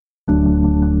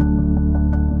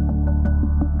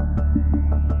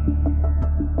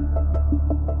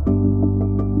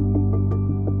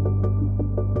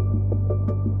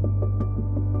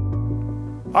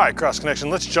All right, Cross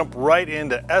Connection, let's jump right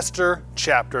into Esther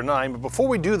chapter 9. But before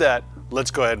we do that,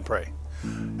 let's go ahead and pray.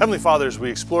 Heavenly Father, as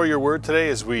we explore your word today,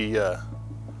 as we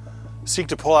seek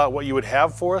to pull out what you would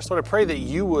have for us, Lord, I pray that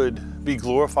you would be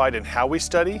glorified in how we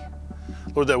study.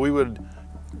 Lord, that we would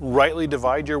rightly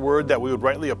divide your word, that we would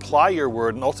rightly apply your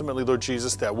word, and ultimately, Lord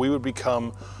Jesus, that we would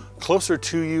become closer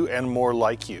to you and more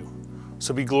like you.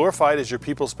 So be glorified as your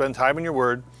people spend time in your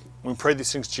word. We pray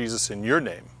these things, Jesus, in your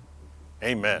name.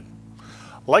 Amen.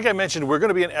 Like I mentioned, we're going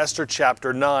to be in Esther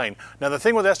chapter 9. Now, the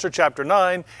thing with Esther chapter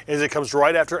 9 is it comes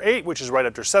right after 8, which is right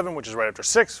after 7, which is right after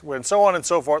 6, and so on and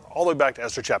so forth, all the way back to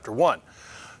Esther chapter 1.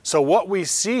 So what we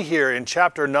see here in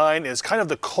chapter 9 is kind of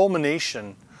the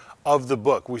culmination of the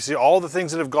book. We see all the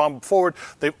things that have gone forward.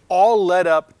 They've all led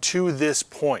up to this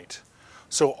point.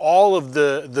 So all of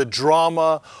the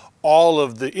drama, all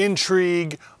of the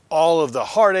intrigue, all of the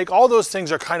heartache, all those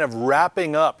things are kind of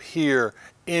wrapping up here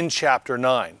in chapter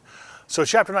 9. So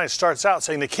chapter 9 starts out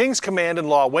saying, the king's command and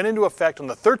law went into effect on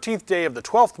the 13th day of the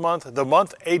 12th month, the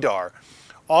month Adar.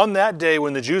 On that day,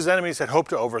 when the Jews' enemies had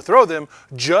hoped to overthrow them,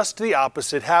 just the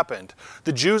opposite happened.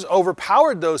 The Jews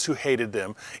overpowered those who hated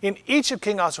them. In each of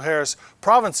King Ahasuerus'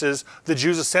 provinces, the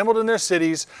Jews assembled in their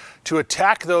cities to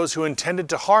attack those who intended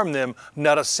to harm them.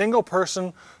 Not a single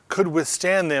person could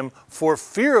withstand them, for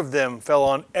fear of them fell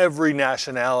on every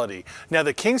nationality. Now,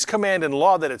 the king's command and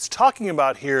law that it's talking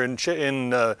about here in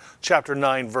chapter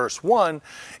 9, verse 1,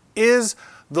 is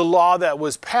the law that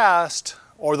was passed,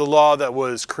 or the law that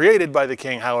was created by the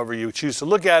king, however you choose to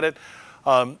look at it,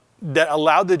 that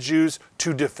allowed the Jews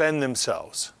to defend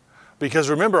themselves. Because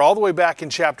remember, all the way back in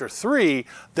chapter 3,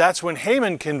 that's when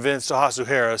Haman convinced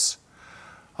Ahasuerus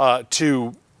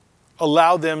to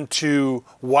allow them to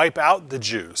wipe out the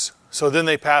Jews. So then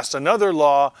they passed another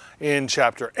law in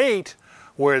chapter 8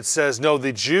 where it says, no,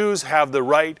 the Jews have the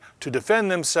right to defend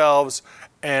themselves,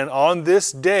 and on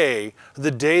this day,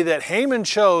 the day that Haman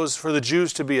chose for the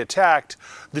Jews to be attacked,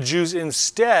 the Jews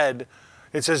instead,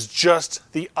 it says just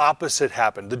the opposite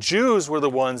happened. The Jews were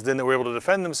the ones then that were able to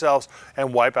defend themselves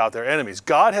and wipe out their enemies.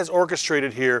 God has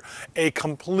orchestrated here a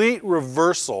complete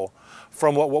reversal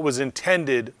from what was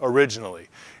intended originally.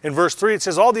 In verse 3, it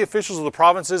says, all the officials of the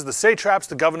provinces, the satraps,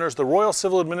 the governors, the royal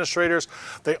civil administrators,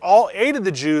 they all aided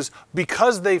the Jews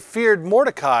because they feared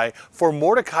Mordecai, for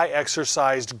Mordecai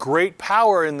exercised great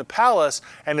power in the palace,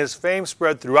 and his fame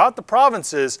spread throughout the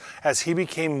provinces as he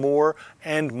became more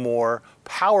and more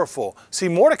powerful. See,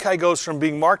 Mordecai goes from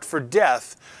being marked for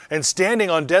death and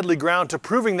standing on deadly ground to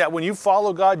proving that when you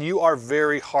follow God, you are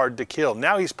very hard to kill.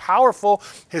 Now he's powerful.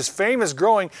 His fame is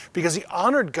growing because he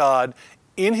honored God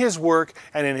in his work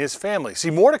and in his family. See,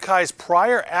 Mordecai's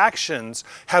prior actions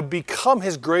have become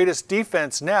his greatest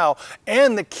defense now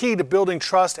and the key to building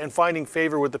trust and finding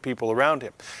favor with the people around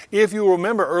him. If you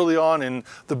remember early on in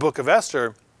the book of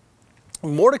Esther,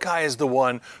 Mordecai is the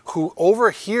one who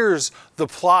overhears the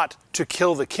plot to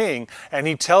kill the king, and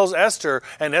he tells Esther,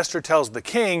 and Esther tells the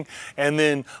king, and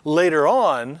then later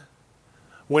on,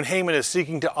 when Haman is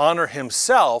seeking to honor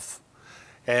himself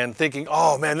and thinking,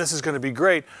 oh man, this is going to be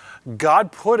great,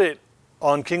 God put it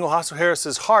on King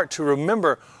Ahasuerus' heart to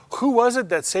remember, who was it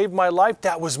that saved my life?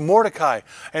 That was Mordecai.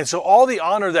 And so all the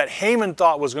honor that Haman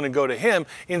thought was going to go to him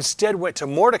instead went to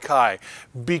Mordecai,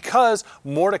 because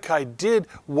Mordecai did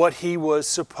what he was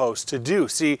supposed to do.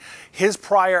 See, his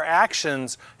prior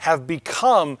actions have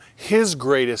become his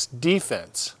greatest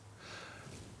defense.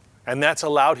 And that's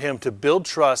allowed him to build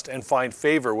trust and find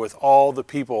favor with all the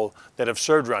people that have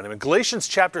served around him. In Galatians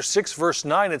chapter 6, verse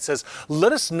 9, it says,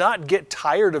 let us not get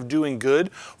tired of doing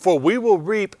good, for we will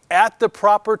reap at the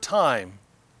proper time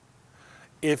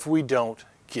if we don't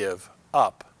give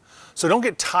up. So don't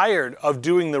get tired of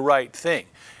doing the right thing.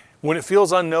 When it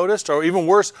feels unnoticed, or even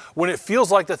worse, when it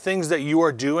feels like the things that you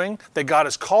are doing, that God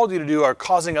has called you to do, are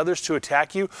causing others to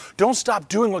attack you, don't stop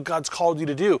doing what God's called you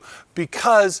to do,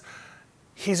 because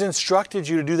He's instructed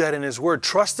you to do that in His Word.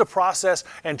 Trust the process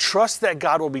and trust that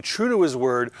God will be true to His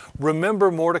Word.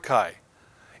 Remember Mordecai.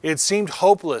 It seemed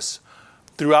hopeless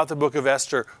throughout the book of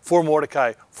Esther for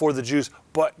Mordecai, for the Jews,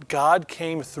 but God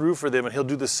came through for them, and He'll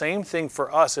do the same thing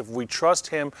for us if we trust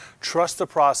Him, trust the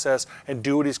process, and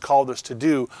do what He's called us to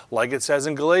do. Like it says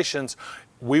in Galatians,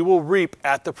 we will reap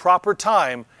at the proper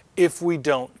time if we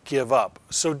don't give up.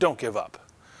 So don't give up.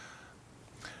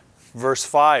 Verse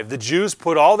 5, the Jews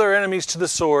put all their enemies to the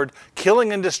sword,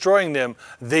 killing and destroying them.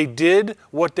 They did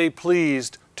what they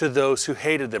pleased to those who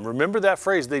hated them. Remember that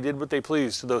phrase, they did what they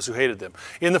pleased to those who hated them.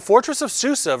 In the fortress of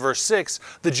Susa, verse 6,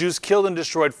 the Jews killed and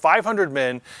destroyed 500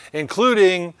 men,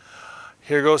 including,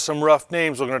 here goes some rough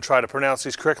names, we're going to try to pronounce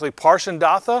these correctly,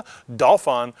 Parshandatha,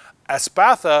 Dalphon,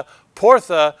 Aspatha,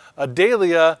 Portha,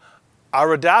 Adalia,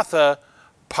 Aradatha,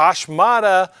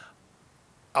 Pashmada,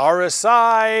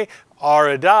 Arisai,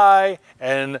 Aradai,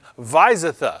 and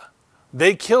Vizatha.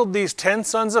 They killed these 10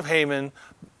 sons of Haman,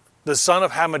 the son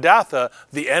of Hammedatha,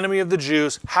 the enemy of the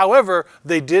Jews. However,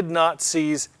 they did not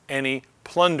seize any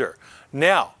plunder.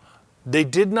 Now, they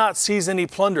did not seize any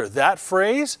plunder. That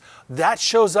phrase, that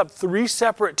shows up 3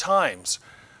 separate times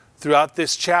throughout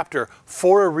this chapter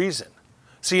for a reason.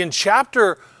 See, in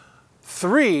chapter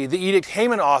 3, the edict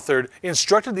Haman authored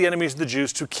instructed the enemies of the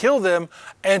Jews to kill them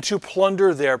and to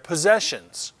plunder their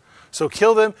possessions. So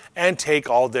kill them and take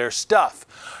all their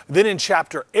stuff. Then in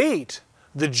chapter 8,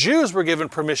 the Jews were given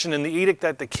permission in the edict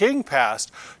that the king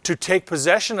passed to take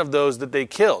possession of those that they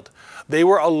killed. They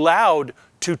were allowed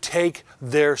to take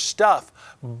their stuff.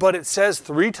 But it says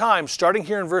 3 times, starting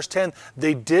here in verse 10,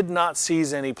 they did not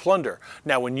seize any plunder.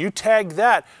 Now, when you tag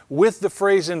that with the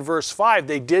phrase in verse 5,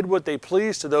 they did what they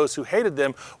pleased to those who hated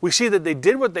them, we see that they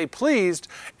did what they pleased,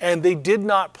 and they did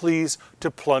not please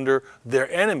to plunder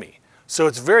their enemy. So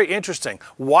it's very interesting.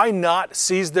 Why not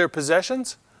seize their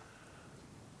possessions?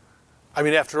 I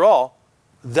mean, after all,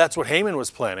 that's what Haman was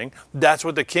planning. That's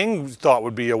what the king thought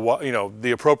would be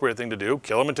the appropriate thing to do.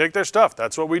 Kill them and take their stuff.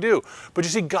 That's what we do. But you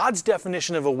see, God's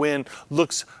definition of a win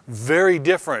looks very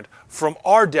different from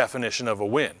our definition of a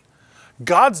win.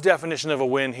 God's definition of a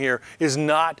win here is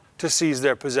not to seize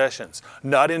their possessions,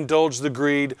 not indulge the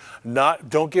greed,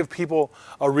 don't give people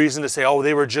a reason to say, oh,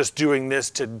 they were just doing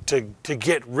this to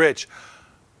get rich.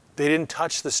 They didn't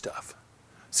touch the stuff.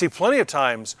 See, plenty of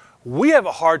times, we have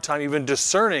a hard time even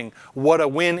discerning what a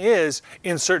win is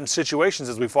in certain situations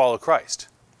as we follow Christ.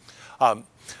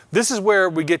 This is where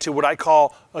we get to what I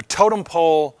call a totem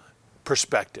pole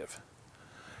perspective.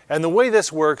 And the way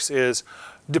this works is,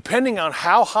 depending on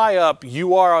how high up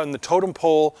you are on the totem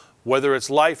pole, whether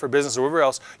it's life or business or whatever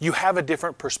else, you have a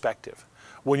different perspective.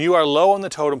 When you are low on the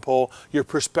totem pole, your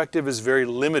perspective is very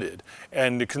limited,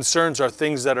 and the concerns are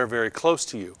things that are very close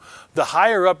to you. The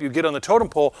higher up you get on the totem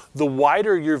pole, the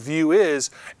wider your view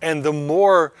is, and the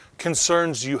more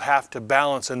concerns you have to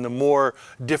balance, and the more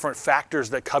different factors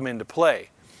that come into play.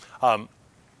 I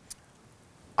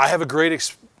have a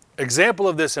great example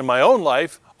of this in my own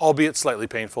life, albeit slightly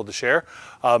painful to share.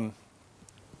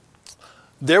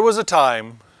 There was a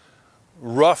time,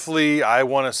 roughly, I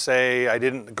want to say, I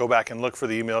didn't go back and look for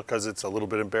the email because it's a little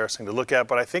bit embarrassing to look at,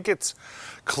 but I think it's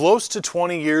close to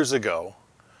 20 years ago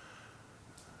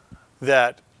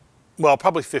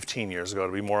probably 15 years ago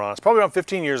to be more honest, probably around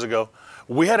 15 years ago,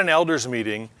 we had an elders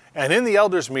meeting, and in the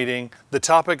elders meeting, the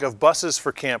topic of buses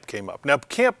for camp came up. Now,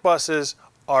 camp buses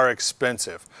are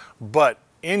expensive, but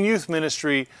in youth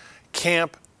ministry,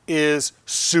 camp is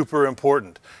super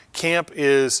important. Camp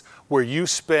is where you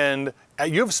have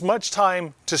as much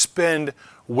time to spend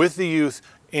with the youth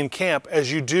in camp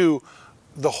as you do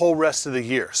the whole rest of the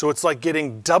year. So it's like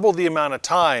getting double the amount of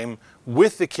time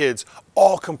with the kids,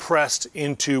 all compressed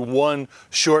into one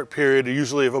short period,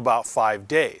 usually of about 5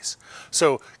 days.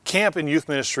 So camp in youth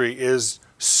ministry is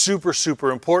super,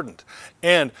 super important.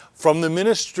 And from the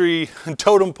ministry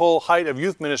totem pole height of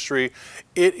youth ministry,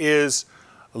 it is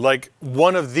like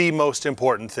one of the most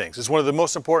important things. It's one of the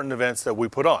most important events that we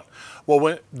put on. Well,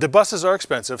 when the buses are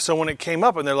expensive, so when it came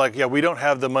up and they're like, yeah, we don't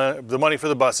have the money for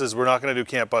the buses, we're not going to do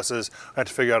camp buses, I have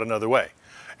to figure out another way.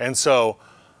 And so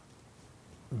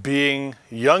being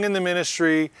young in the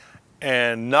ministry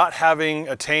and not having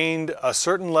attained a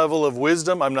certain level of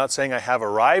wisdom, I'm not saying I have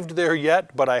arrived there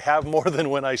yet, but I have more than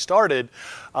when I started,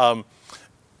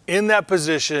 in that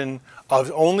position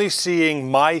of only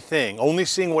seeing my thing, only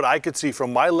seeing what I could see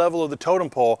from my level of the totem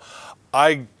pole,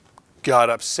 I got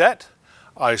upset.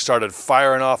 I started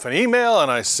firing off an email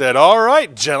and I said, all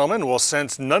right, gentlemen, well,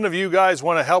 since none of you guys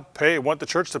want the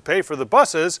church to pay for the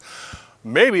buses,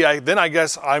 I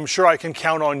guess I'm sure I can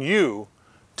count on you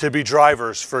to be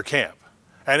drivers for camp.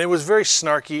 And it was very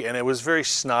snarky and it was very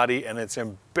snotty and it's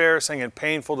embarrassing and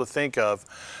painful to think of.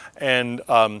 And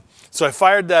so I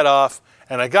fired that off.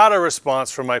 And I got a response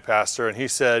from my pastor, and he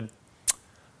said,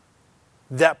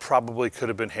 that probably could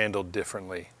have been handled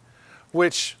differently.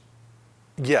 Which,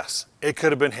 yes, it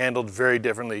could have been handled very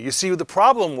differently. You see, the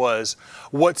problem was,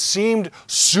 what seemed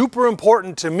super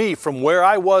important to me from where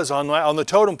I was on the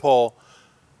totem pole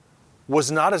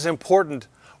was not as important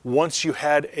once you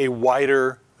had a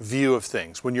wider view of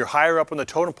things. When you're higher up on the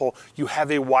totem pole, you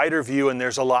have a wider view and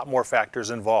there's a lot more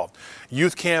factors involved.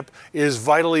 Youth camp is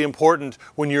vitally important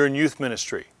when you're in youth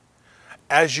ministry.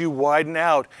 As you widen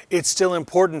out, it's still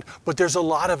important, but there's a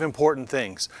lot of important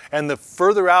things. And the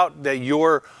further out that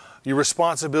your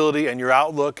responsibility and your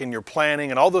outlook and your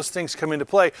planning and all those things come into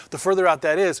play, the further out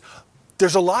that is,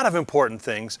 there's a lot of important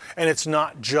things, and it's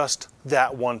not just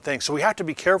that one thing. So we have to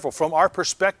be careful. From our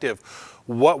perspective,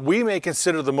 what we may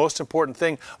consider the most important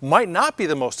thing might not be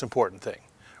the most important thing.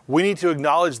 We need to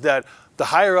acknowledge that the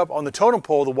higher up on the totem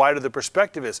pole, the wider the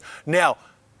perspective is. Now,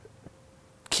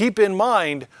 keep in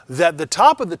mind that the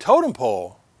top of the totem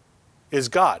pole is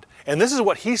God. And this is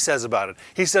what he says about it.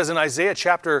 He says in Isaiah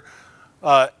chapter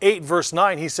 8, verse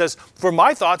 9, he says, "For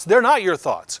my thoughts, they're not your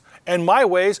thoughts, and my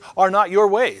ways are not your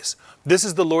ways. This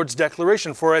is the Lord's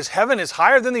declaration. For as heaven is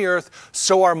higher than the earth,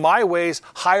 so are my ways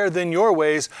higher than your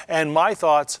ways, and my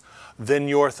thoughts than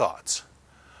your thoughts."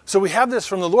 So we have this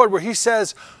from the Lord where he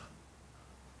says,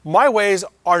 my ways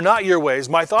are not your ways.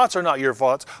 My thoughts are not your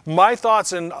thoughts. My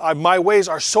thoughts and my ways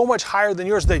are so much higher than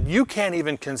yours that you can't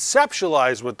even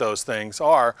conceptualize what those things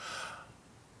are.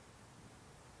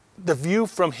 The view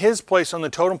from his place on the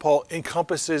totem pole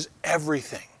encompasses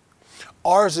everything.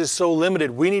 Ours is so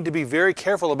limited. We need to be very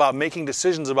careful about making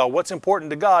decisions about what's important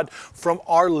to God from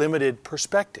our limited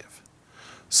perspective.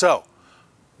 So,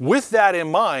 with that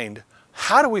in mind,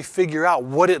 how do we figure out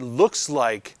what it looks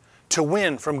like to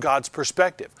win from God's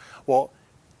perspective? Well,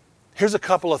 here's a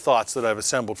couple of thoughts that I've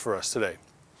assembled for us today.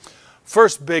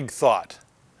 First big thought,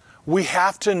 we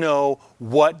have to know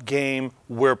what game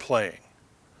we're playing.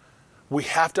 We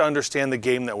have to understand the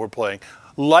game that we're playing.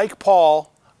 Like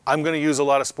Paul, I'm going to use a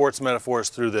lot of sports metaphors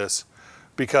through this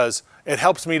because it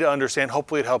helps me to understand.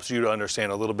 Hopefully it helps you to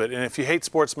understand a little bit. And if you hate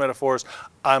sports metaphors,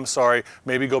 I'm sorry.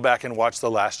 Maybe go back and watch the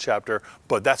last chapter,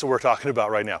 but that's what we're talking about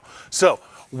right now. So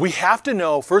we have to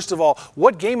know, first of all,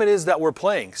 what game it is that we're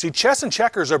playing. See, chess and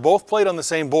checkers are both played on the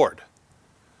same board,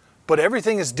 but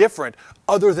everything is different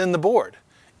other than the board.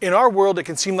 In our world, it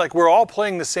can seem like we're all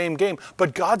playing the same game,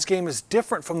 but God's game is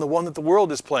different from the one that the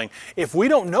world is playing. If we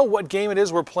don't know what game it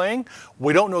is we're playing,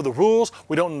 we don't know the rules,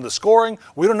 we don't know the scoring,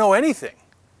 we don't know anything.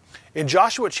 In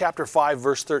Joshua chapter 5,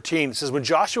 verse 13, it says, when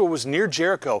Joshua was near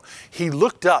Jericho, he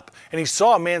looked up and he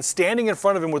saw a man standing in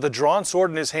front of him with a drawn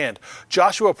sword in his hand.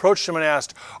 Joshua approached him and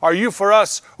asked, "Are you for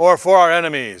us or for our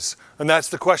enemies?" And that's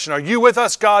the question. Are you with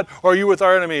us, God, or are you with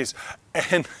our enemies?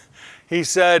 And he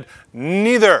said,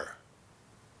 "Neither."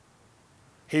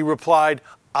 He replied,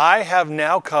 "I have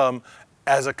now come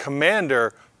as a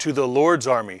commander to the Lord's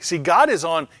army." See, God is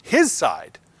on his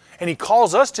side, and he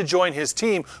calls us to join his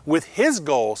team with his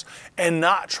goals and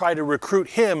not try to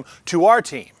recruit him to our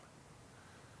team.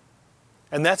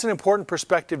 And that's an important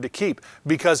perspective to keep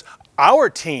because our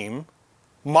team,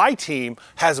 my team,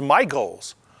 has my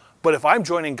goals. But if I'm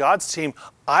joining God's team,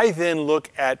 I then look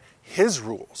at his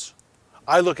rules.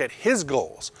 I look at his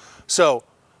goals. So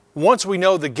once we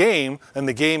know the game, and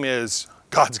the game is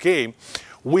God's game,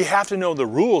 we have to know the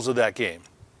rules of that game.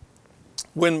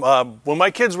 When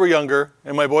my kids were younger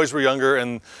and my boys were younger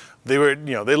and they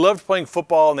loved playing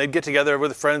football and they'd get together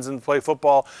with friends and play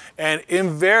football, and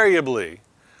invariably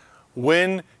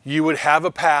when you would have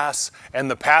a pass and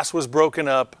the pass was broken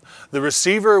up, the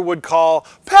receiver would call,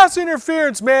 "Pass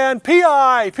interference, man,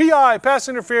 PI, pass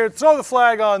interference, throw the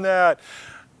flag on that."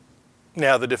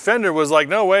 Now the defender was like,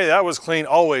 "No way, that was clean,"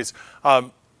 always.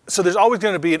 So there's always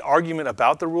going to be an argument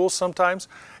about the rules sometimes.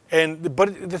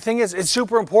 But the thing is, it's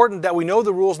super important that we know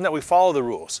the rules and that we follow the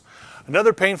rules.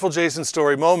 Another painful Jason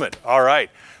story moment. All right.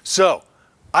 So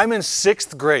I'm in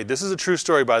 6th grade. This is a true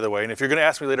story, by the way. And if you're going to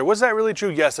ask me later, was that really true?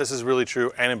 Yes, this is really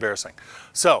true and embarrassing.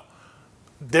 So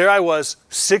there I was,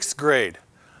 6th grade,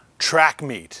 track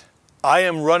meet. I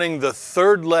am running the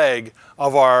 3rd leg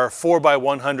of our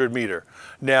 4x100 meter.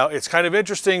 Now, it's kind of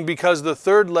interesting because the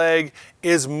 3rd leg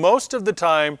is most of the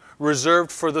time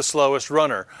reserved for the slowest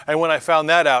runner. And when I found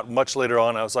that out much later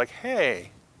on, I was like, hey,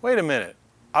 wait a minute,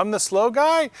 I'm the slow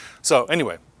guy? So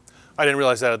anyway, I didn't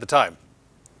realize that at the time.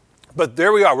 But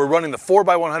there we are, we're running the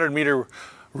 4x100 meter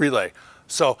relay.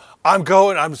 So I'm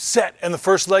going, I'm set, and the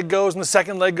first leg goes, and the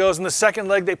second leg goes, and the second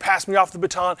leg, they pass me off the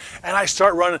baton, and I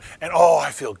start running, and oh,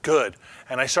 I feel good.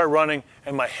 And I start running,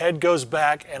 and my head goes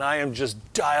back, and I am just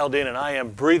dialed in, and I am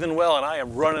breathing well, and I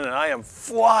am running, and I am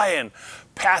flying.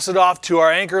 Pass it off to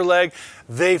our anchor leg.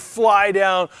 They fly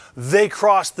down, they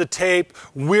cross the tape,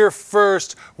 we're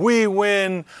first, we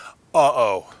win.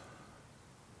 Uh-oh.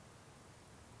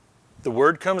 The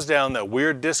word comes down that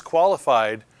we're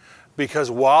disqualified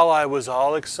because while I was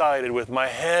all excited with my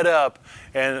head up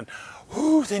and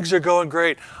things are going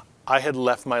great, I had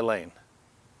left my lane.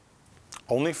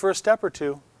 Only for a step or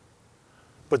two,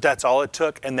 but that's all it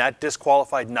took, and that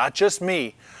disqualified not just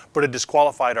me, but it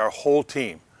disqualified our whole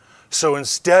team. So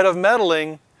instead of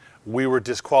medaling, we were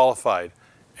disqualified.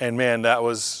 And man, that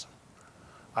was,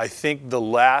 I think, the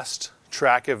last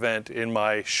track event in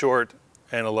my short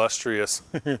and illustrious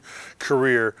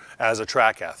career as a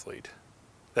track athlete.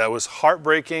 That was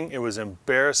heartbreaking. It was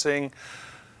embarrassing.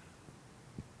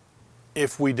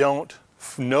 If we don't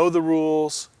know the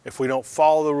rules, if we don't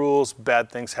follow the rules,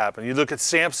 bad things happen. You look at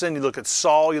Samson, you look at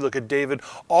Saul, you look at David,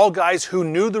 all guys who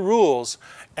knew the rules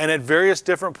and at various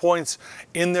different points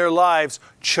in their lives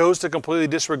chose to completely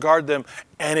disregard them,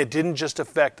 and it didn't just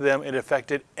affect them, it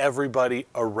affected everybody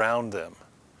around them.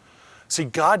 See,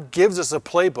 God gives us a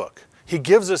playbook. He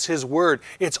gives us His Word.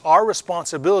 It's our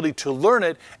responsibility to learn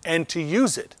it and to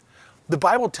use it. The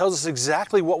Bible tells us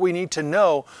exactly what we need to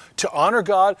know to honor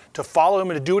God, to follow Him,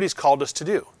 and to do what He's called us to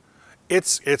do.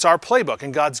 It's our playbook,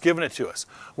 and God's given it to us.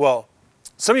 Well,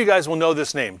 some of you guys will know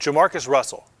this name, Jamarcus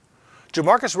Russell.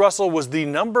 Jamarcus Russell was the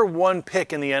number 1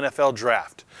 pick in the NFL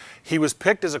draft. He was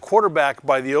picked as a quarterback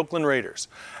by the Oakland Raiders.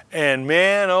 And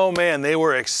man, oh man, they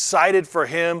were excited for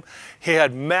him. He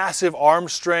had massive arm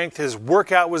strength. His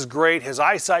workout was great. His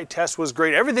eyesight test was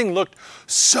great. Everything looked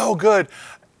so good.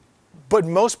 But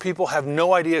most people have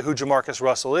no idea who Jamarcus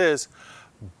Russell is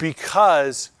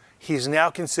because he's now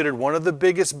considered one of the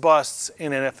biggest busts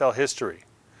in NFL history.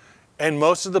 And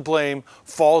most of the blame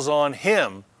falls on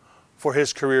him for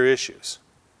his career issues.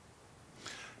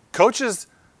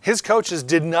 His coaches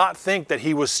did not think that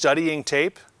he was studying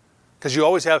tape, because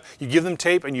you give them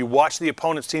tape and you watch the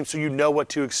opponent's team so you know what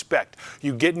to expect.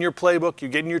 You get in your playbook, you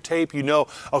get in your tape, you know,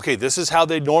 okay, this is how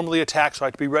they normally attack, so I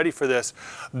have to be ready for this.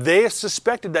 They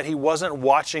suspected that he wasn't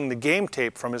watching the game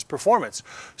tape from his performance.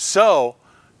 So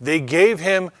they gave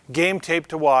him game tape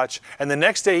to watch, and the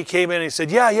next day he came in and he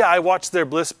said, yeah, I watched their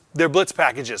blitz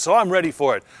packages, so I'm ready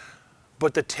for it.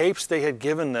 But the tapes they had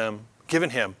given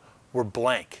him were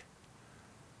blank.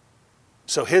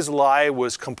 So his lie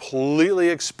was completely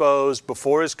exposed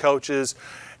before his coaches.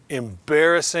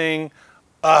 Embarrassing.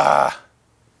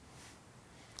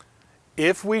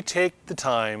 If we take the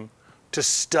time to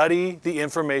study the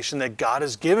information that God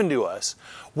has given to us,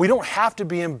 we don't have to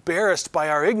be embarrassed by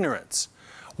our ignorance.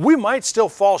 We might still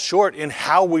fall short in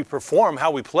how we perform,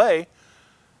 how we play,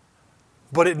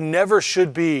 but it never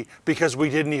should be because we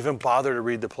didn't even bother to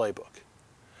read the playbook.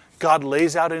 God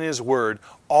lays out in His Word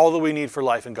all that we need for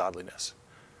life and godliness.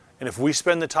 And if we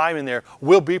spend the time in there,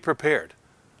 we'll be prepared.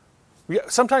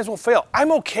 Sometimes we'll fail.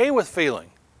 I'm okay with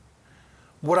failing.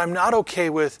 What I'm not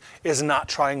okay with is not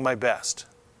trying my best.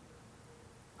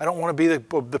 I don't want to be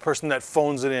the person that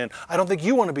phones it in. I don't think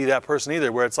you want to be that person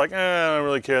either, where it's like, I don't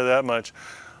really care that much.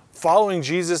 Following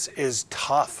Jesus is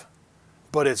tough,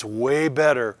 but it's way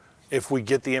better if we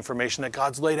get the information that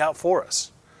God's laid out for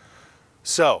us.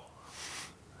 So,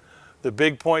 the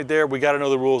big point there, we got to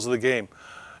know the rules of the game.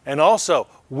 And also,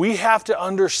 we have to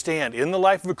understand, in the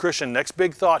life of a Christian, next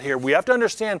big thought here, we have to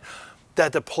understand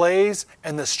that the plays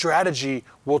and the strategy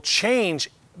will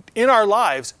change in our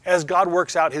lives as God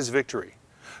works out His victory.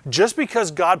 Just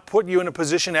because God put you in a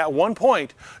position at one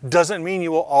point doesn't mean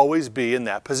you will always be in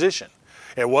that position.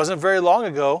 It wasn't very long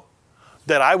ago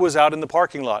that I was out in the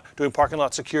parking lot doing parking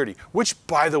lot security, which,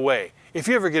 by the way, if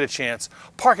you ever get a chance,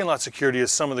 parking lot security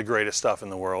is some of the greatest stuff in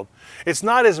the world. It's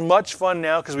not as much fun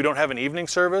now because we don't have an evening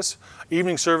service.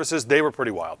 Evening services, they were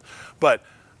pretty wild. But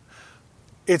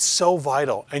it's so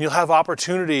vital, and you'll have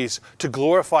opportunities to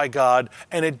glorify God,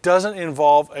 and it doesn't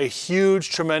involve a huge,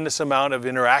 tremendous amount of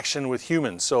interaction with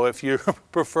humans. So if you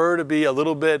prefer to be a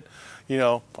little bit,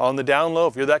 on the down low,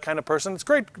 if you're that kind of person, it's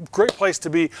a great place to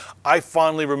be. I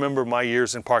fondly remember my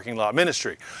years in parking lot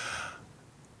ministry.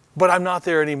 But I'm not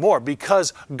there anymore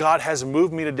because God has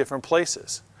moved me to different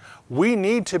places. We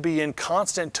need to be in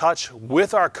constant touch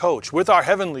with our coach, with our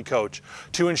heavenly coach,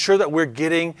 to ensure that we're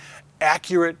getting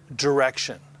accurate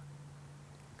direction.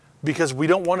 Because we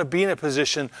don't want to be in a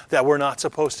position that we're not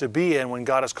supposed to be in when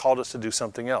God has called us to do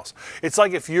something else. It's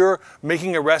like if you're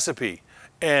making a recipe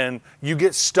and you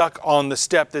get stuck on the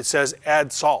step that says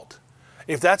add salt.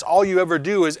 If that's all you ever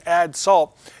do is add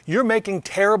salt, you're making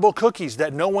terrible cookies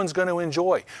that no one's going to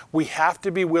enjoy. We have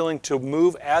to be willing to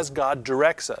move as God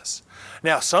directs us.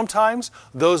 Now, sometimes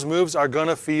those moves are going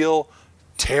to feel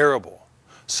terrible.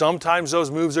 Sometimes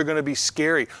those moves are going to be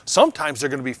scary. Sometimes they're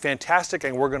going to be fantastic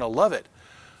and we're going to love it.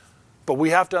 But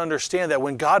we have to understand that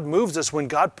when God moves us, when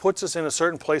God puts us in a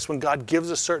certain place, when God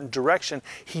gives us certain direction,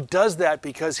 He does that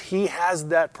because He has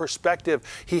that perspective,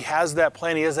 He has that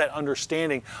plan, He has that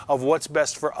understanding of what's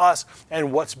best for us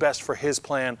and what's best for His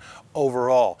plan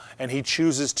overall. And He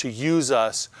chooses to use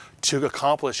us to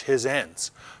accomplish His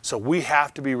ends. So we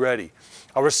have to be ready.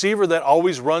 A receiver that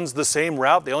always runs the same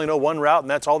route, they only know one route and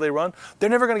that's all they run,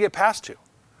 they're never going to get passed to.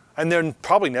 And they're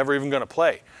probably never even going to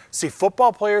play. See,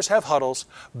 football players have huddles.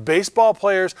 Baseball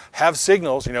players have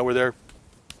signals, where they're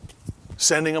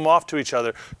sending them off to each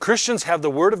other. Christians have the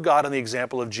Word of God and the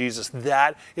example of Jesus.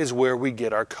 That is where we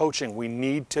get our coaching. We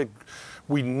need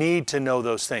to know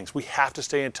those things. We have to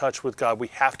stay in touch with God. We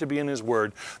have to be in His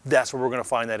Word. That's where we're going to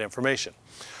find that information.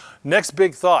 Next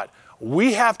big thought.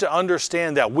 We have to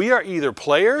understand that we are either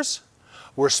players,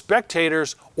 we're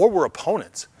spectators, or we're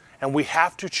opponents. And we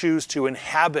have to choose to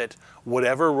inhabit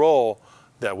whatever role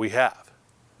that we have.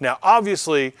 Now,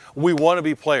 obviously, we want to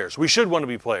be players. We should want to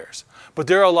be players. But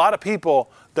there are a lot of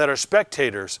people that are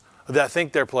spectators that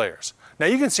think they're players. Now,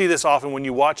 you can see this often when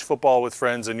you watch football with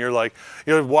friends and you're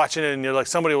watching it and you're like,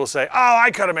 somebody will say, oh,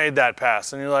 I could have made that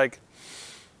pass. And you're like,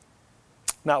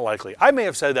 not likely. I may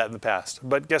have said that in the past,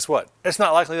 but guess what? It's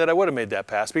not likely that I would have made that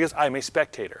pass because I'm a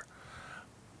spectator.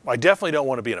 I definitely don't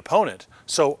want to be an opponent.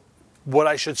 So what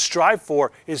I should strive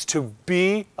for is to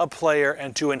be a player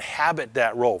and to inhabit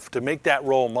that role, to make that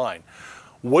role mine.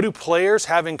 What do players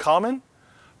have in common?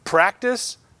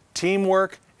 Practice,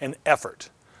 teamwork, and effort.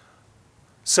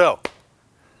 So,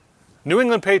 New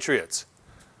England Patriots.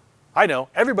 I know,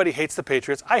 everybody hates the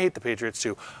Patriots. I hate the Patriots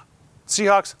too.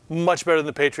 Seahawks, much better than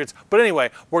the Patriots. But anyway,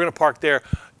 we're going to park there.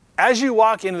 As you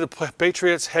walk into the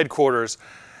Patriots headquarters,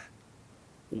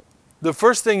 the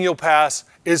first thing you'll pass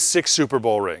is 6 Super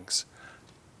Bowl rings.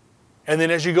 And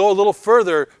then as you go a little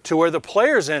further to where the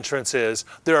players' entrance is,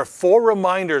 there are 4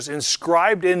 reminders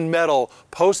inscribed in metal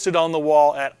posted on the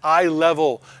wall at eye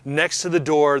level next to the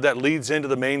door that leads into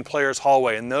the main players'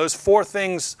 hallway. And those 4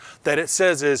 things that it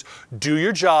says is, do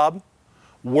your job,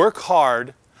 work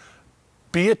hard,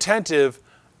 be attentive,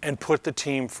 and put the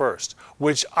team first,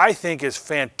 which I think is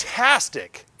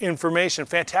fantastic information,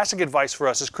 fantastic advice for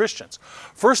us as Christians.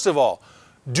 First of all,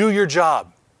 do your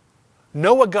job.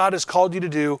 Know what God has called you to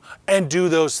do and do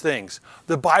those things.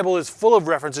 The Bible is full of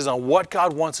references on what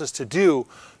God wants us to do,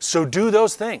 so do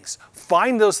those things.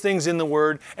 Find those things in the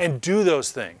Word and do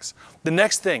those things. The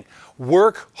next thing,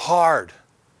 work hard.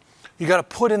 You got to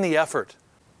put in the effort.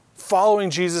 Following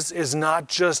Jesus is not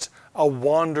just a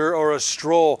wander or a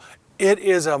stroll. It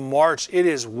is a march. It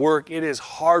is work. It is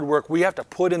hard work. We have to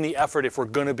put in the effort if we're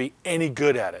going to be any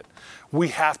good at it. We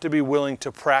have to be willing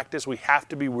to practice. We have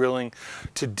to be willing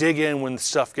to dig in when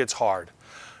stuff gets hard.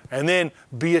 And then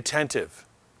be attentive.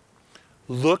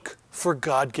 Look for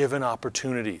God-given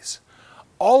opportunities.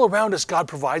 All around us, God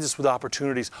provides us with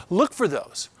opportunities. Look for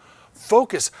those.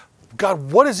 Focus.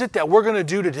 God, what is it that we're going to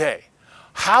do today?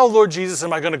 How, Lord Jesus,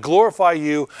 am I going to glorify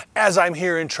you as I'm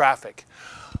here in traffic?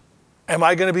 Am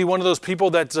I going to be one of those people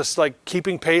that's just like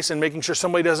keeping pace and making sure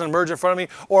somebody doesn't emerge in front of me?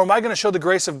 Or am I going to show the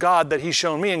grace of God that He's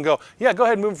shown me and go, yeah, go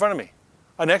ahead and move in front of me.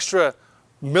 An extra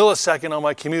millisecond on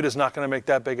my commute is not going to make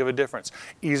that big of a difference.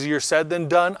 Easier said than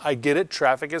done. I get it.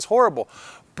 Traffic is horrible.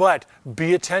 But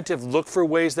be attentive. Look for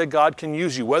ways that God can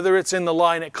use you, whether it's in the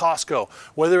line at Costco,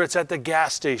 whether it's at the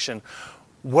gas station,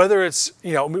 whether it's,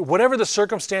 whatever the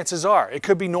circumstances are. It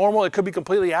could be normal. It could be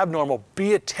completely abnormal.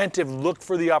 Be attentive. Look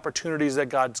for the opportunities that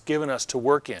God's given us to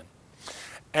work in.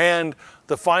 And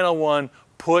the final one,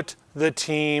 put the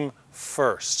team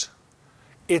first.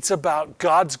 It's about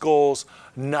God's goals,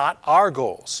 not our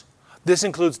goals. This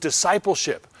includes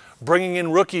discipleship, bringing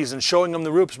in rookies and showing them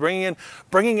the ropes,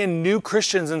 bringing in new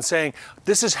Christians and saying,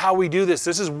 this is how we do this.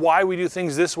 This is why we do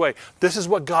things this way. This is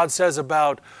what God says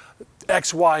about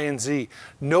X, Y, and Z.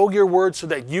 Know your word so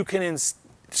that you can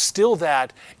instill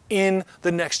that in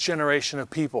the next generation of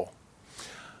people.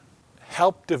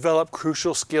 Help develop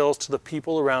crucial skills to the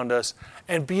people around us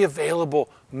and be available.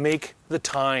 Make the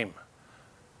time.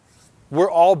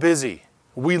 We're all busy.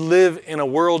 We live in a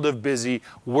world of busy.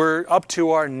 We're up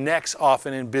to our necks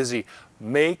often in busy.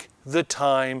 Make the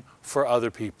time for other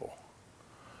people.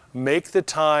 Make the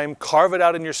time, carve it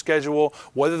out in your schedule,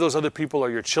 whether those other people are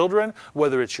your children,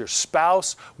 whether it's your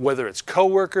spouse, whether it's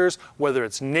coworkers, whether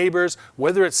it's neighbors,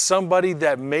 whether it's somebody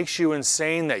that makes you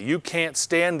insane, that you can't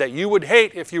stand, that you would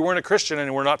hate if you weren't a Christian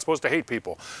and we're not supposed to hate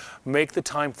people. Make the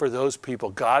time for those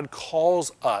people. God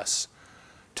calls us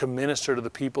to minister to the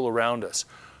people around us.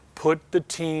 Put the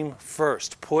team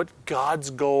first. Put God's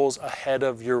goals ahead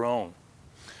of your own.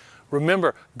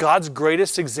 Remember, God's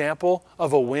greatest example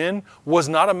of a win was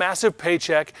not a massive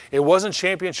paycheck. It wasn't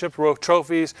championship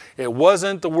trophies. It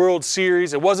wasn't the World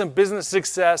Series. It wasn't business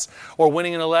success or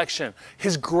winning an election.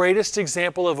 His greatest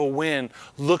example of a win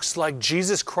looks like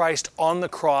Jesus Christ on the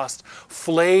cross,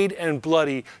 flayed and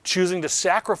bloody, choosing to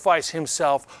sacrifice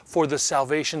Himself for the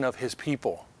salvation of His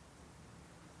people.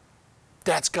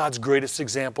 That's God's greatest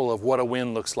example of what a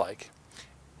win looks like.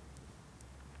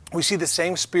 We see the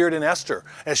same spirit in Esther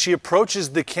as she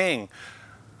approaches the king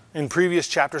in previous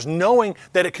chapters, knowing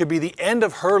that it could be the end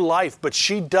of her life, but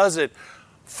she does it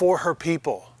for her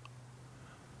people.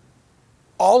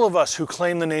 All of us who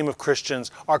claim the name of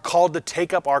Christians are called to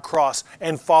take up our cross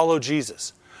and follow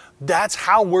Jesus. That's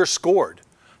how we're scored.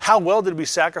 How well did we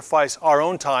sacrifice our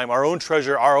own time, our own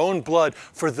treasure, our own blood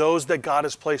for those that God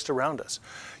has placed around us?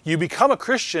 You become a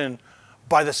Christian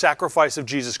by the sacrifice of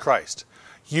Jesus Christ.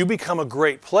 You become a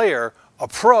great player, a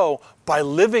pro, by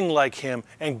living like Him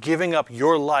and giving up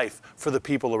your life for the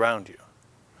people around you.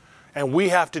 And we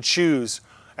have to choose,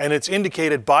 and it's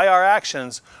indicated by our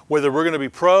actions, whether we're going to be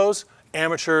pros,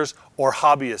 amateurs, or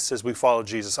hobbyists as we follow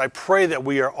Jesus. I pray that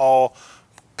we are all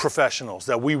professionals,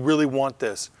 that we really want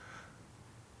this.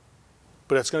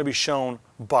 But it's going to be shown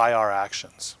by our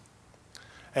actions.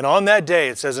 And on that day,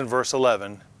 it says in verse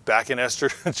 11, back in Esther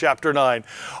chapter 9,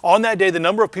 on that day the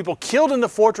number of people killed in the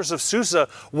fortress of Susa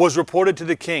was reported to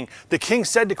the king. The king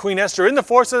said to Queen Esther, in the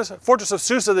fortress of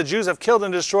Susa the Jews have killed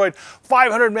and destroyed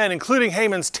 500 men, including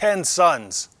Haman's 10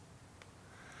 sons.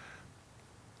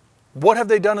 What have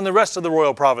they done in the rest of the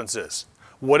royal provinces?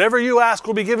 Whatever you ask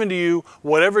will be given to you.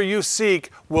 Whatever you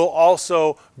seek will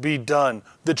also be done.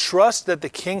 The trust that the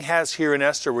king has here in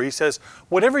Esther, where he says,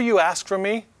 whatever you ask from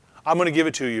me, I'm going to give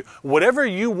it to you. Whatever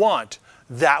you want,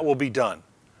 that will be done.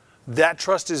 That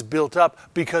trust is built up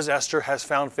because Esther has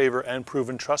found favor and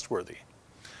proven trustworthy.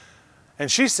 And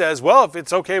she says, well, if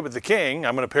it's okay with the king,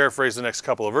 I'm going to paraphrase the next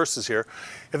couple of verses here.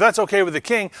 If that's okay with the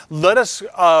king, let us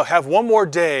have one more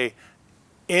day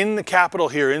in the capital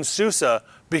here in Susa,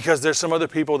 because there's some other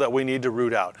people that we need to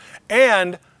root out.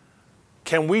 And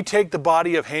can we take the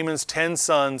body of Haman's 10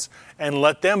 sons and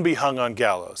let them be hung on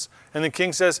gallows? And the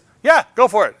king says, yeah, go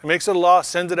for it. He makes it a law,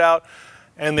 sends it out.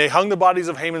 And they hung the bodies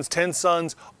of Haman's 10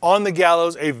 sons on the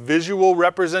gallows, a visual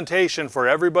representation for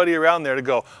everybody around there to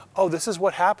go, oh, this is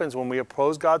what happens when we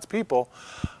oppose God's people.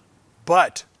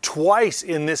 But twice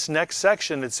in this next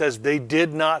section it says they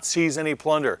did not seize any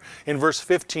plunder. In verse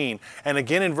 15 and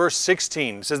again in verse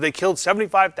 16 it says they killed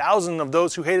 75,000 of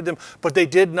those who hated them, but they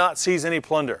did not seize any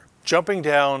plunder. Jumping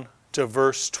down to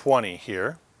verse 20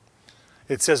 here.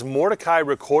 It says Mordecai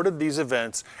recorded these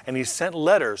events and he sent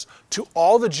letters to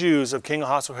all the Jews of King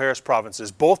Ahasuerus'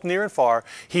 provinces, both near and far.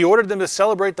 He ordered them to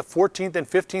celebrate the 14th and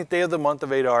 15th day of the month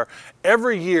of Adar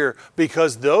every year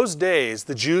because those days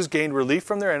the Jews gained relief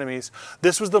from their enemies.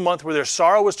 This was the month where their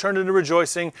sorrow was turned into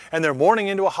rejoicing and their mourning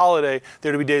into a holiday.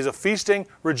 There would be days of feasting,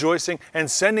 rejoicing, and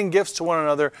sending gifts to one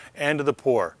another and to the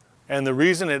poor. And the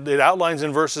reason it outlines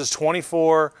in verses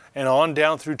 24 and on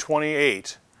down through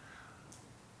 28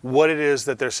 what it is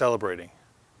that they're celebrating.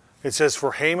 It says,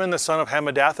 for Haman, the son of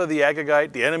Hammedatha the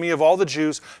Agagite, the enemy of all the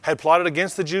Jews, had plotted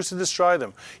against the Jews to destroy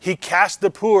them. He cast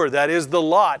the pur, that is the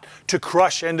lot, to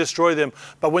crush and destroy them.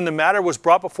 But when the matter was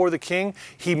brought before the king,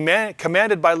 he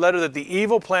commanded by letter that the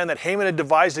evil plan that Haman had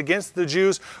devised against the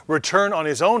Jews return on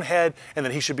his own head, and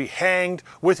that he should be hanged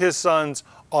with his sons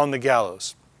on the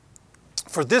gallows.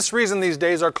 For this reason, these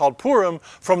days are called Purim,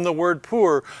 from the word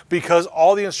pur, because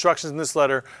all the instructions in this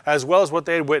letter, as well as what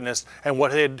they had witnessed and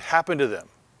what had happened to them.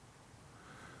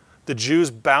 The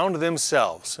Jews bound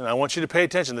themselves, and I want you to pay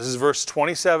attention. This is verse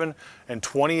 27 and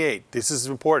 28. This is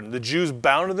important. The Jews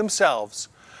bound themselves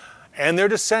and their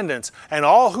descendants, and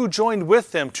all who joined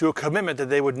with them, to a commitment that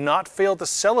they would not fail to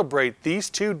celebrate these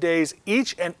 2 days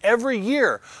each and every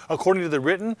year, according to the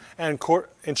written and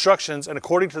instructions and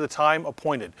according to the time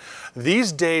appointed.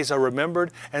 These days are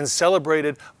remembered and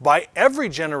celebrated by every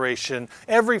generation,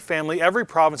 every family, every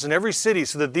province, and every city,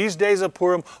 so that these days of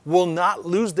Purim will not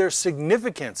lose their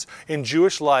significance in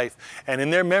Jewish life, and in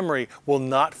their memory will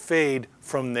not fade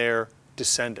from their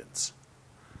descendants.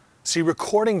 See,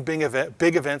 recording big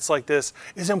events like this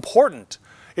is important.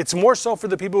 It's more so for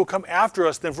the people who come after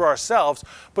us than for ourselves.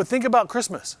 But think about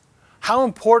Christmas. How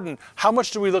important, how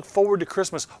much do we look forward to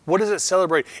Christmas? What does it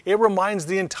celebrate? It reminds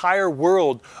the entire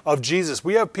world of Jesus.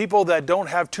 We have people that don't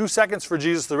have 2 seconds for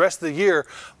Jesus the rest of the year,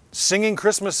 singing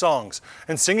Christmas songs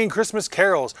and singing Christmas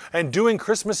carols and doing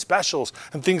Christmas specials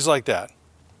and things like that.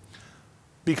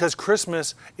 Because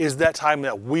Christmas is that time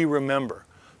that we remember.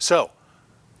 So,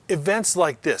 events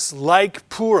like this, like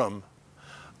Purim,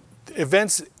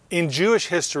 events in Jewish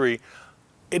history,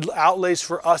 it outlays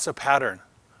for us a pattern.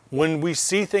 When we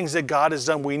see things that God has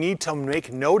done, we need to make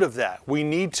note of that. We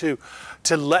need to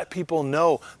let people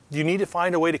know. You need to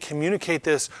find a way to communicate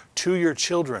this to your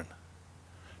children,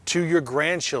 to your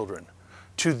grandchildren,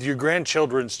 to your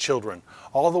grandchildren's children,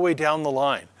 all the way down the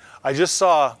line. I just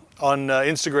saw on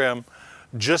Instagram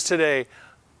just today,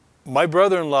 my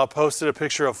brother-in-law posted a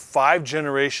picture of 5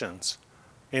 generations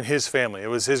in his family. It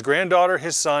was his granddaughter,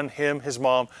 his son, him, his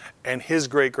mom, and his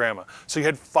great-grandma. So you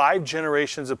had 5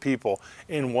 generations of people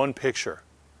in one picture.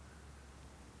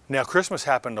 Now, Christmas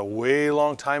happened a way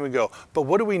long time ago, but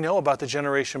what do we know about the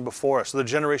generation before us, the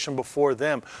generation before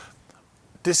them?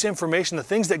 This information, the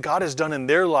things that God has done in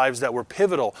their lives that were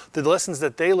pivotal, the lessons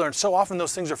that they learned, so often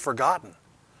those things are forgotten.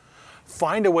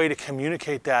 Find a way to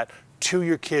communicate that to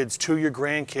your kids, to your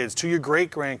grandkids, to your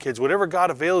great-grandkids, whatever God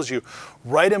avails you.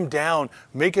 Write them down,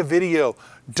 make a video.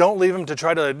 Don't leave them to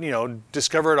try to,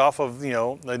 discover it off of,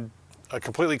 a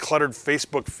completely cluttered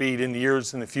Facebook feed in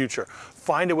years in the future.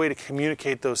 Find a way to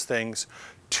communicate those things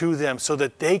to them so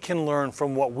that they can learn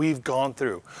from what we've gone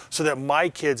through, so that my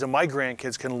kids and my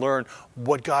grandkids can learn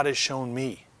what God has shown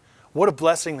me. What a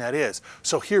blessing that is.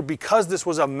 So here, because this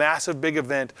was a massive, big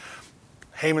event,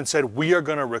 Haman said, we are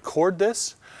going to record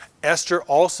this. Esther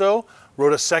also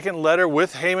wrote a second letter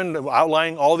with Haman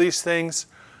outlining all these things,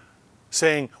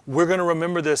 saying, we're going to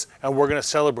remember this and we're going to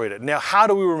celebrate it. Now, how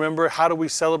do we remember? How do we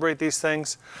celebrate these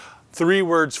things? 3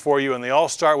 words for you, and they all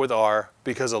start with R,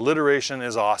 because alliteration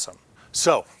is awesome.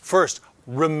 So, first,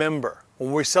 remember.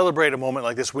 When we celebrate a moment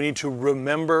like this, we need to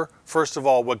remember, first of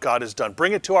all, what God has done.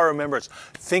 Bring it to our remembrance.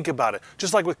 Think about it.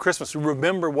 Just like with Christmas, we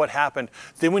remember what happened.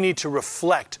 Then we need to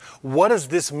reflect. What does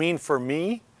this mean for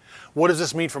me? What does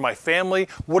this mean for my family?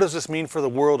 What does this mean for the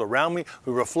world around me?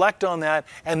 We reflect on that,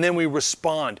 and then we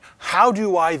respond. How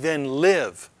do I then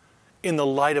live in the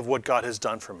light of what God has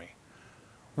done for me?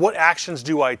 What actions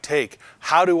do I take?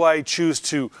 How do I choose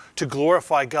to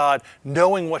glorify God,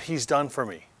 knowing what He's done for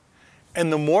me? And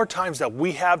the more times that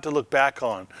we have to look back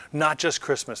on, not just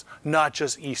Christmas, not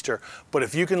just Easter, but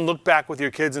if you can look back with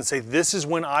your kids and say, this is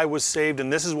when I was saved,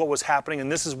 and this is what was happening,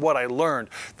 and this is what I learned.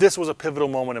 This was a pivotal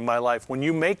moment in my life. When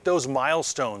you make those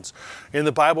milestones, in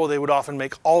the Bible, they would often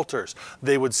make altars.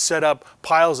 They would set up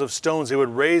piles of stones. They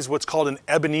would raise what's called an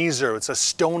Ebenezer. It's a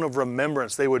stone of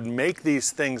remembrance. They would make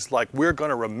these things like, we're going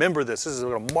to remember this. This is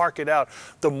going to mark it out.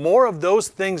 The more of those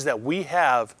things that we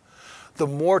have, the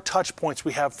more touch points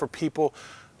we have for people,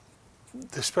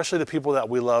 especially the people that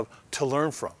we love, to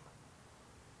learn from.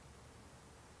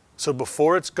 So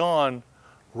before it's gone,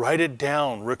 write it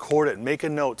down, record it, make a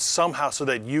note somehow so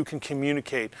that you can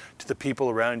communicate to the people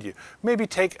around you. Maybe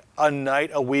take a night,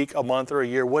 a week, a month, or a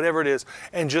year, whatever it is,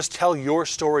 and just tell your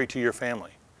story to your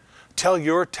family. Tell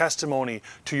your testimony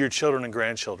to your children and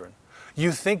grandchildren.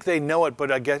 You think they know it,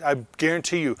 but I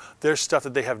guarantee you there's stuff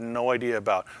that they have no idea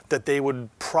about, that they would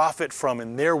profit from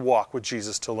in their walk with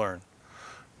Jesus to learn.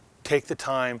 Take the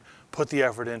time, put the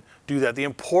effort in, do that. The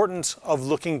importance of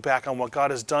looking back on what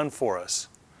God has done for us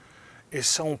is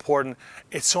so important.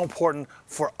 It's so important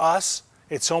for us.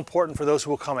 It's so important for those who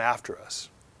will come after us.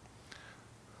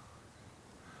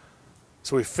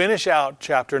 So we finish out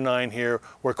chapter 9 here,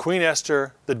 where Queen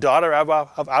Esther, the daughter of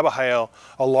Abihail,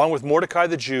 along with Mordecai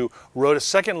the Jew, wrote a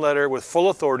second letter with full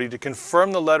authority to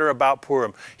confirm the letter about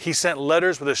Purim. He sent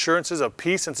letters with assurances of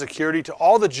peace and security to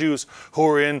all the Jews who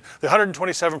were in the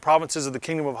 127 provinces of the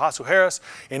kingdom of Ahasuerus,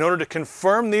 in order to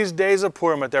confirm these days of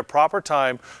Purim at their proper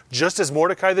time, just as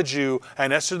Mordecai the Jew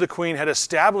and Esther the queen had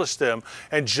established them,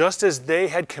 and just as they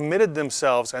had committed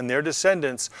themselves and their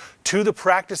descendants to the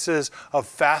practices of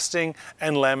fasting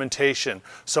and lamentation.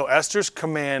 So Esther's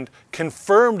command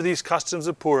confirmed these customs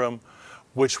of Purim,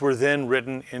 which were then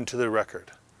written into the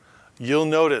record. You'll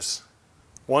notice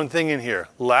one thing in here,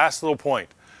 last little point.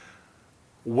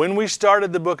 When we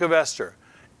started the book of Esther,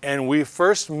 and we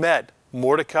first met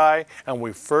Mordecai and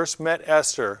we first met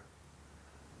Esther,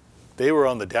 they were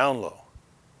on the down low.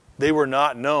 They were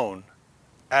not known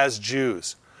as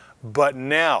Jews. But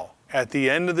now, at the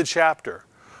end of the chapter,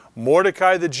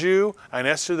 Mordecai the Jew and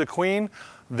Esther the queen,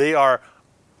 they are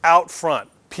out front.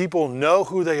 People know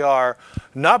who they are,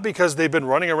 not because they've been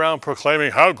running around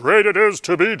proclaiming how great it is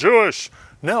to be Jewish.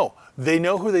 No, they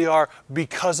know who they are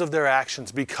because of their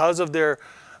actions, because of the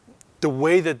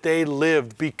way that they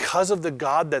lived, because of the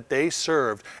God that they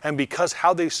served, and because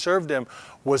how they served Him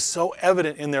was so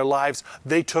evident in their lives,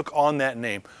 they took on that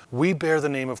name. We bear the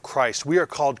name of Christ. We are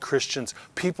called Christians.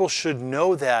 People should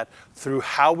know that through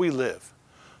how we live.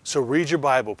 So read your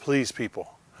Bible, please,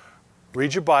 people.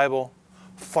 Read your Bible,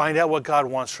 find out what God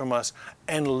wants from us,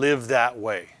 and live that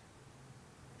way.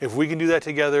 If we can do that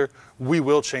together, we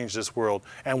will change this world,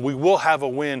 and we will have a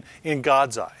win in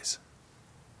God's eyes.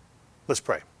 Let's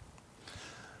pray.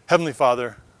 Heavenly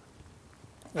Father,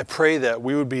 I pray that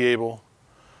we would be able,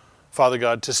 Father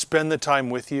God, to spend the time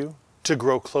with you, to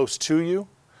grow close to you,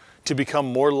 to become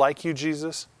more like you,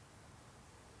 Jesus.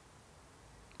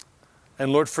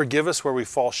 And Lord, forgive us where we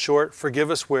fall short. Forgive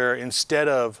us where instead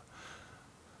of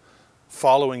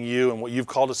following you and what you've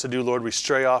called us to do, Lord, we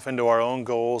stray off into our own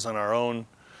goals and our own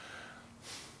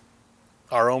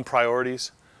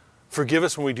priorities. Forgive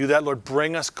us when we do that. Lord,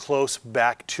 bring us close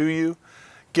back to you.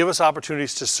 Give us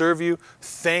opportunities to serve you.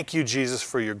 Thank you, Jesus,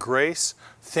 for your grace.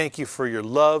 Thank you for your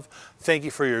love. Thank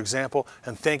you for your example.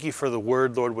 And thank you for the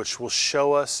word, Lord, which will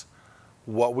show us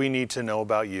what we need to know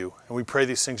about you. And we pray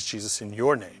these things, Jesus, in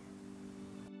your name.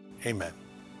 Amen.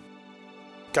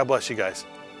 God bless you guys.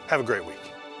 Have a great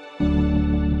week.